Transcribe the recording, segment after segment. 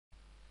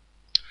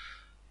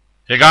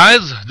Hey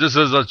guys, this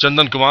is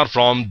Chandan Kumar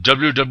from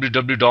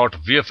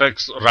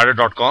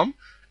www.vfxrider.com,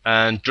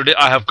 and today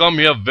I have come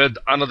here with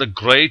another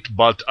great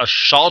but a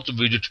short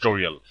video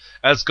tutorial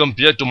as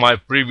compared to my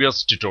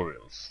previous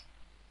tutorials.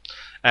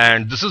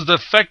 And this is the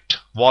effect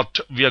what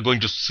we are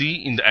going to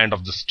see in the end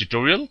of this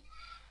tutorial.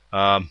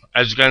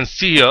 As you can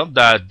see here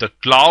that the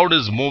cloud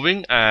is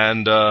moving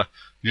and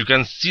you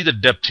can see the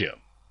depth here.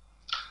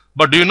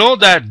 But do you know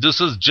that this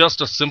is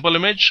just a simple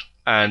image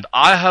and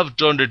I have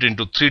turned it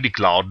into 3D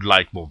cloud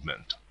like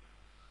movement.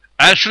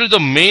 Actually, the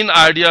main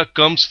idea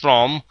comes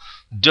from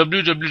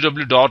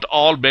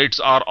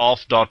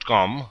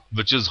www.allbetsareoff.com,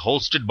 which is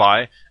hosted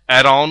by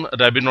Aaron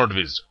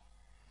Rabinowitz,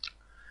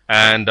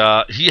 and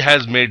he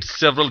has made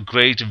several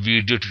great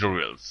video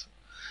tutorials.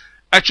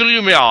 Actually,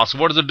 you may ask,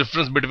 what is the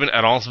difference between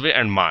Aaron's way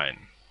and mine?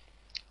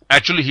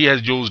 Actually, he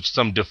has used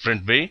some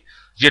different way,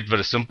 yet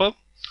very simple.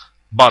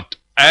 But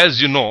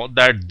as you know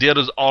that there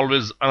is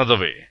always another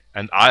way,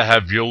 and I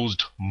have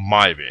used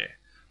my way,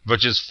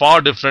 which is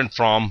far different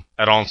from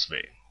Aaron's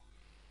way.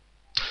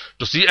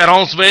 To see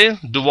Aaron's way,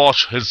 do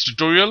watch his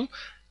tutorial,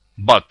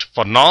 but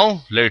for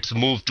now let's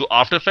move to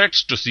After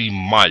Effects to see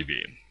my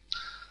way.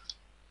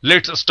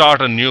 Let's start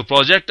a new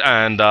project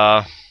and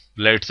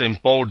let's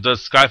import the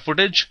sky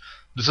footage.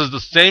 This is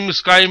the same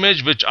sky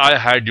image which I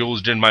had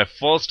used in my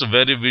first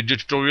very video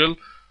tutorial,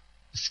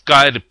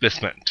 sky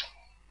replacement.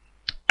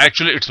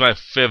 Actually, it's my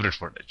favorite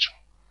footage.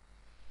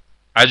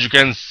 As you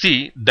can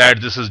see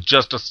that this is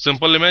just a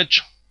simple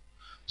image.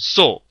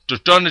 So to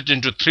turn it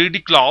into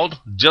 3D cloud,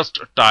 just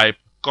type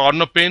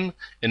corner pin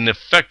in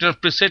effect and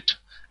preset,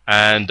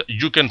 and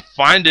you can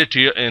find it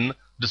here in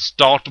the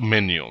start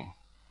menu.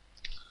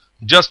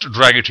 Just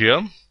drag it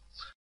here.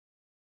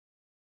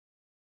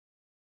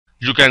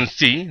 You can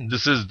see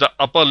this is the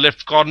upper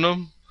left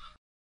corner,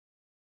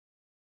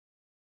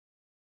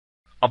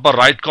 upper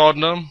right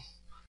corner,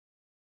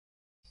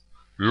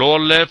 lower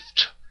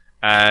left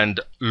and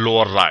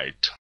lower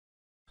right.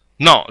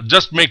 Now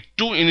just make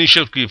two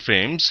initial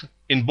keyframes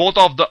in both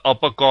of the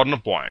upper corner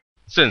points,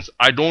 since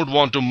I don't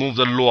want to move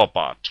the lower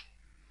part.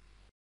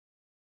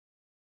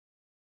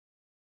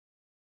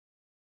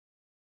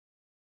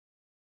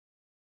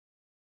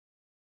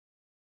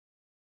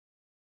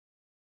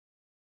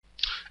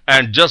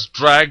 And just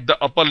drag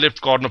the upper left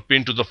corner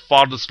pin to the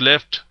farthest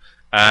left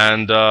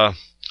and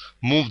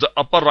move the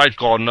upper right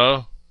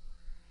corner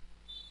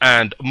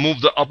and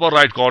move the upper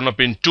right corner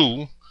pin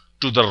to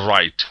the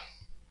right.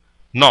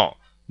 Now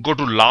go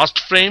to last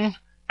frame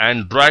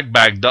and drag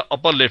back the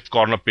upper left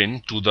corner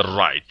pin to the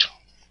right.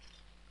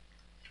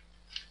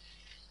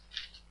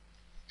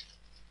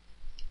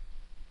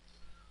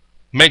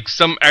 Make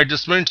some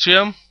adjustments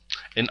here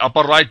in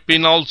upper right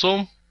pin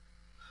also.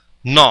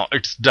 Now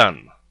it's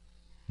done.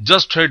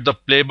 Just hit the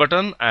play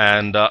button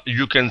and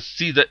you can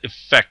see the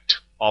effect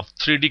of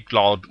 3D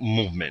cloud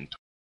movement.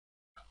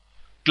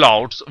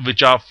 Clouds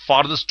which are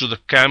farthest to the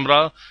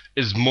camera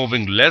is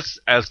moving less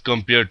as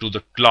compared to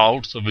the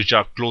clouds which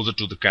are closer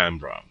to the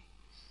camera,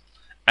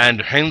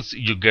 and hence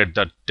you get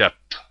that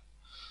depth.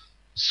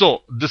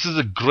 So this is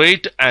a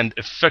great and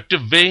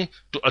effective way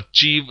to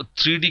achieve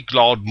 3D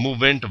cloud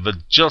movement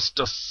with just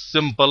a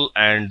simple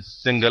and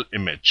single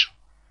image.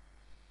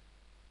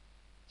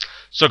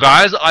 So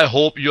guys, I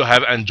hope you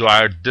have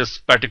enjoyed this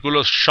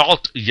particular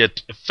short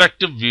yet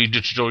effective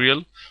video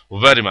tutorial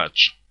very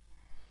much.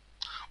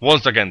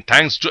 Once again,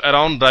 thanks to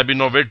Aaron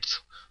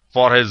Rabinowitz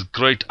for his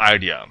great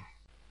idea.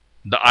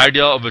 The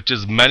idea which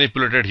is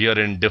manipulated here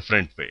in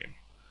different way.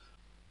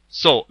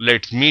 So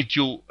let's meet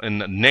you in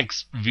the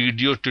next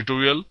video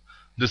tutorial.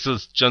 This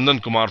is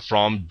Chandan Kumar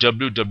from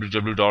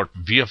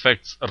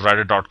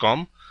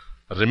www.vfxrider.com.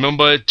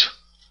 Remember it.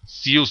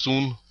 See you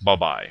soon. Bye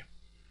bye.